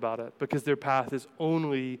talk about it because their path is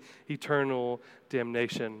only eternal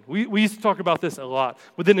damnation. We used to talk about this a lot.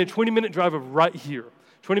 Within a 20-minute drive of right here,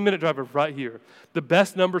 the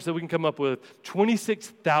best numbers that we can come up with,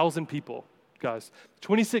 26,000 people, guys,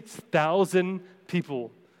 26,000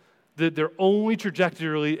 people that their only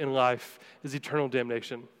trajectory in life is eternal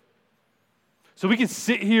damnation. So we can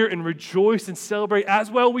sit here and rejoice and celebrate, as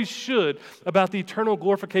well we should, about the eternal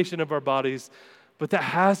glorification of our bodies, but that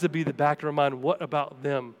has to be the back of our mind. What about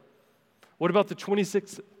them? What about the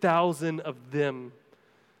 26,000 of them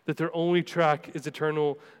that their only track is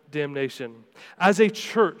eternal damnation? As a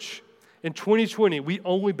church, in 2020, we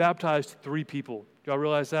only baptized 3 people. Do y'all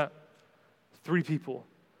realize that? 3 people.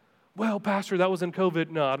 Well, Pastor, that was in COVID.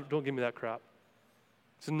 No, don't give me that crap.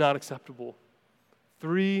 It's not acceptable.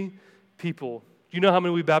 3 people. You know how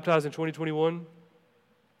many we baptized in 2021?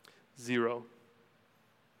 0.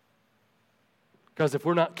 Guys, if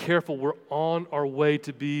we're not careful, we're on our way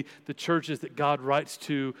to be the churches that God writes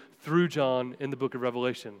to through John in the book of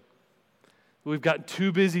Revelation. We've gotten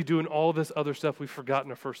too busy doing all this other stuff. We've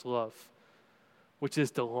forgotten our first love, which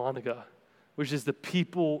is Dahlonega, which is the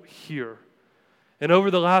people here. And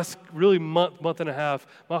over the last really month and a half,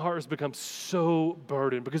 my heart has become so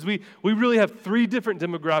burdened because we really have 3 different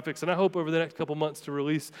demographics, and I hope over the next couple months to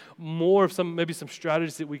release more of maybe some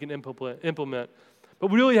strategies that we can implement.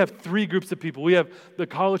 But we really have 3 groups of people. We have the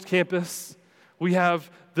college campus, we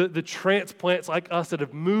have the transplants like us that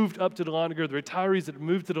have moved up to Dahlonega, the retirees that have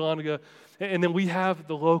moved to Dahlonega, and then we have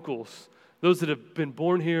the locals, those that have been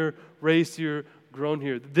born here, raised here, grown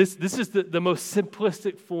here. This is the most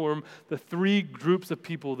simplistic form, the 3 groups of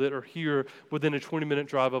people that are here within a 20-minute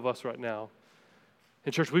drive of us right now.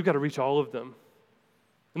 In church, we've got to reach all of them.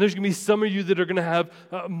 And there's going to be some of you that are going to have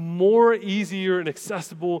more easier and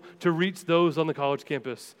accessible to reach those on the college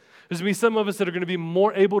campus. There's going to be some of us that are going to be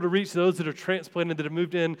more able to reach those that are transplanted, that have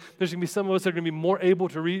moved in. There's going to be some of us that are going to be more able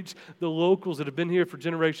to reach the locals that have been here for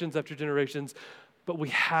generations after generations. But we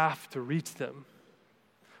have to reach them.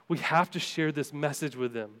 We have to share this message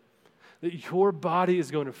with them, that your body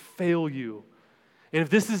is going to fail you. And if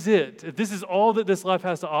this is it, if this is all that this life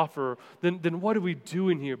has to offer, then what are we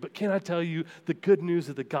doing here? But can I tell you the good news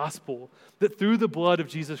of the gospel, that through the blood of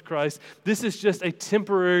Jesus Christ, this is just a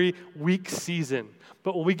temporary, weak season.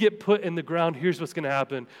 But when we get put in the ground, here's what's going to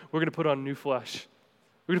happen. We're going to put on new flesh.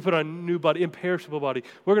 We're going to put on a new body, imperishable body.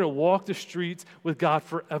 We're going to walk the streets with God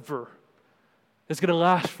forever. It's going to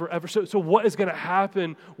last forever. So what is going to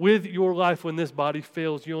happen with your life when this body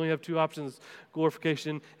fails? You only have two options: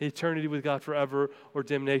 glorification, eternity with God forever, or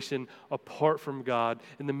damnation apart from God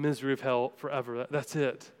in the misery of hell forever. That's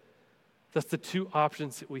it. That's the two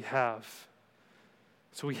options that we have.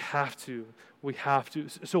 So we have to.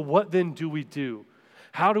 So what then do we do?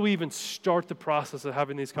 How do we even start the process of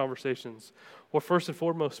having these conversations? Well, first and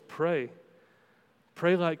foremost, pray.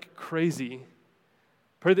 Pray like crazy.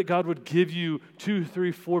 Pray that God would give you 2,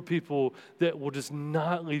 3, 4 people that will just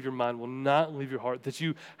not leave your mind, will not leave your heart, that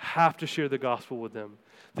you have to share the gospel with them,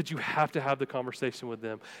 that you have to have the conversation with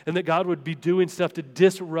them, and that God would be doing stuff to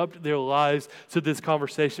disrupt their lives so this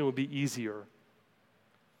conversation would be easier.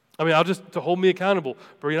 I mean, to hold me accountable.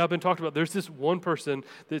 Bree and I have been talking about, there's this one person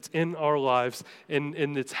that's in our lives and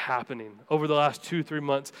it's happening. Over the last 2, 3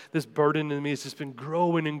 months, this burden in me has just been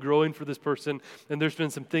growing and growing for this person, and there's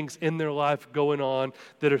been some things in their life going on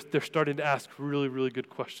that they're starting to ask really, really good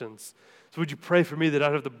questions. So would you pray for me that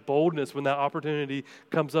I'd have the boldness when that opportunity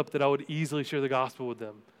comes up that I would easily share the gospel with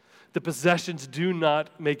them? The possessions do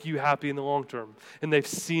not make you happy in the long term. And they've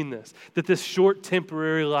seen this. That this short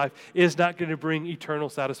temporary life is not going to bring eternal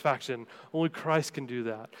satisfaction. Only Christ can do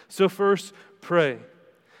that. So first, pray.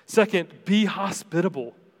 Second, be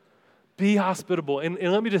hospitable. Be hospitable. And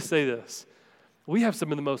let me just say this. We have some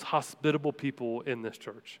of the most hospitable people in this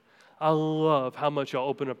church. I love how much y'all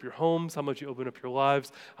open up your homes, how much you open up your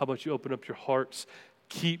lives, how much you open up your hearts.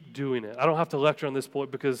 Keep doing it. I don't have to lecture on this point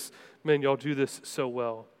because, man, y'all do this so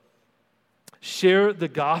well. Share the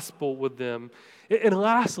gospel with them. And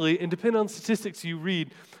lastly, and depending on statistics you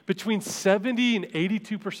read, between 70 and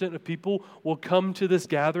 82% of people will come to this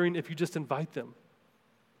gathering if you just invite them.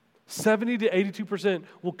 70 to 82%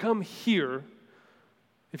 will come here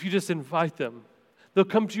if you just invite them. They'll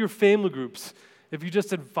come to your family groups if you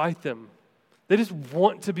just invite them. They just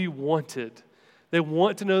want to be wanted. They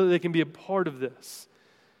want to know that they can be a part of this.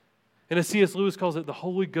 And as C.S. Lewis calls it, the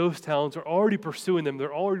Holy Ghost hounds are already pursuing them.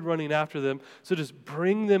 They're already running after them. So just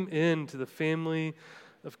bring them into the family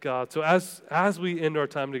of God. So as we end our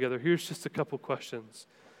time together, here's just a couple questions.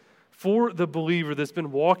 For the believer that's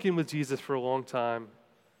been walking with Jesus for a long time,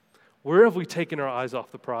 where have we taken our eyes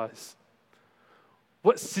off the prize?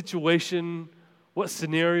 What situation, what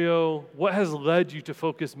scenario, what has led you to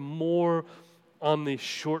focus more on the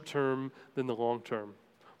short term than the long term?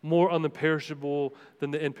 More on the perishable than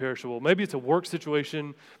the imperishable. Maybe it's a work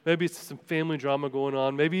situation. Maybe it's some family drama going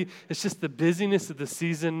on. Maybe it's just the busyness of the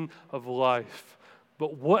season of life.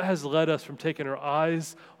 But what has led us from taking our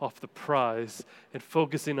eyes off the prize and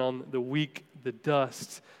focusing on the week, the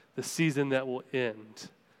dust, the season that will end?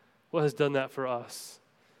 What has done that for us?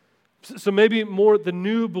 So maybe more the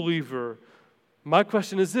new believer. My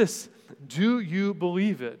question is this: do you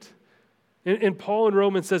believe it? And Paul in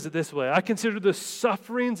Romans says it this way: I consider the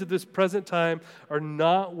sufferings of this present time are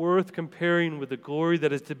not worth comparing with the glory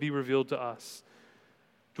that is to be revealed to us.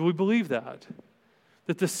 Do we believe that?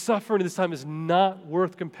 That the suffering of this time is not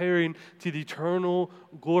worth comparing to the eternal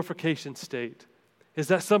glorification state? Is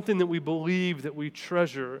that something that we believe, that we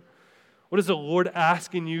treasure? What is the Lord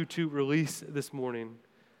asking you to release this morning?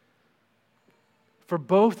 For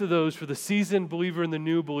both of those, for the seasoned believer and the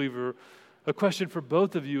new believer, a question for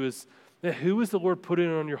both of you is, who is the Lord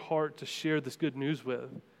putting on your heart to share this good news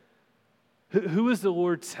with? Who is the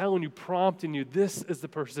Lord telling you, prompting you, this is the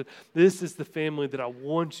person, this is the family that I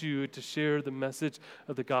want you to share the message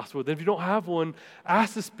of the gospel with? And if you don't have one,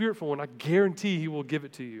 ask the Spirit for one. I guarantee He will give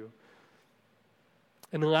it to you.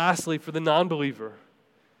 And lastly, for the non-believer,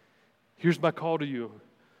 here's my call to you.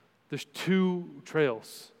 There's 2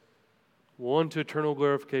 trails. One to eternal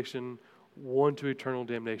glorification, one to eternal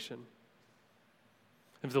damnation.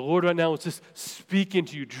 If the Lord right now is just speaking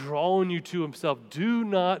to you, drawing you to Himself, do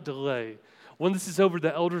not delay. When this is over,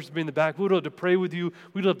 the elders will be in the back. We'd love to pray with you.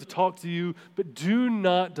 We'd love to talk to you. But do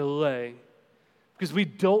not delay, because we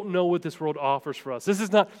don't know what this world offers for us. This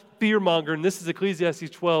is not fear-mongering. This is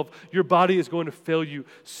Ecclesiastes 12. Your body is going to fail you.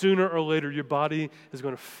 Sooner or later, your body is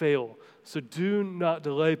going to fail. So do not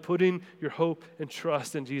delay putting your hope and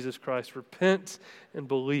trust in Jesus Christ. Repent and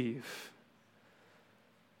believe.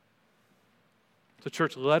 So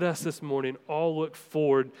church, let us this morning all look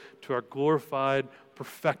forward to our glorified,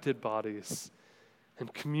 perfected bodies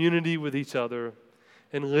and community with each other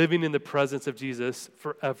and living in the presence of Jesus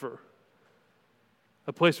forever.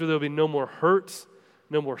 A place where there will be no more hurt,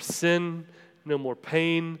 no more sin, no more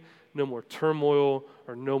pain, no more turmoil,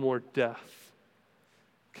 or no more death.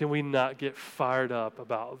 Can we not get fired up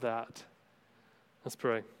about that? Let's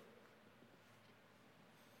pray.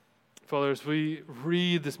 Father, as we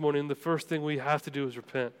read this morning, the first thing we have to do is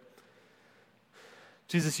repent.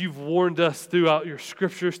 Jesus, you've warned us throughout your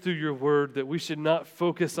scriptures, through your word, that we should not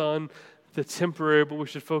focus on the temporary, but we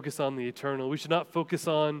should focus on the eternal. We should not focus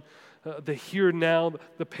on the here and now,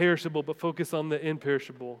 the perishable, but focus on the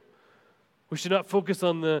imperishable. We should not focus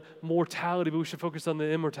on the mortality, but we should focus on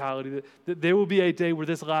the immortality, that there will be a day where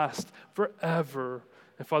this lasts forever.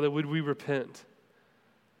 And Father, would we repent?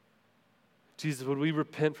 Jesus, would we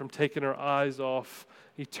repent from taking our eyes off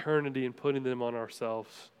eternity and putting them on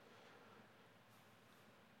ourselves?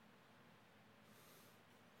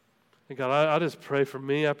 And God, I just pray for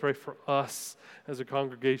me, I pray for us as a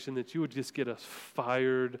congregation that you would just get us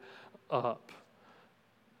fired up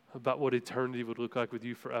about what eternity would look like with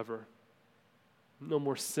you forever. No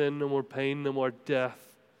more sin, no more pain, no more death.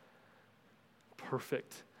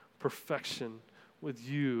 Perfection with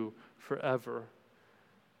you forever.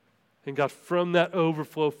 And God, from that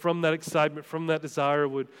overflow, from that excitement, from that desire,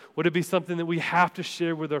 would it be something that we have to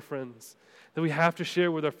share with our friends, that we have to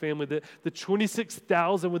share with our family, that the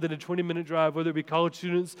 26,000 within a 20-minute drive, whether it be college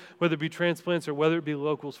students, whether it be transplants, or whether it be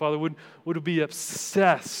locals, Father, would it be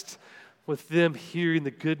obsessed with them hearing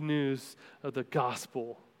the good news of the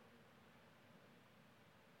gospel?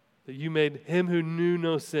 That you made him who knew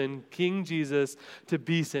no sin, King Jesus, to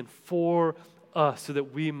be sin for us so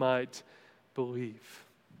that we might believe.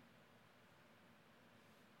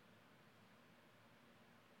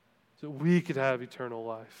 So that we could have eternal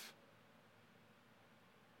life.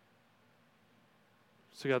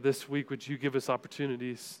 So God, this week, would you give us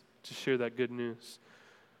opportunities to share that good news?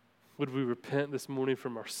 Would we repent this morning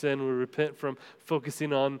from our sin? Would we repent from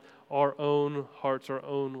focusing on our own hearts, our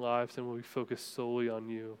own lives, and would we focus solely on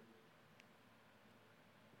you?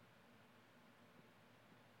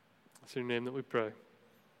 It's in your name that we pray.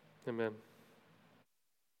 Amen.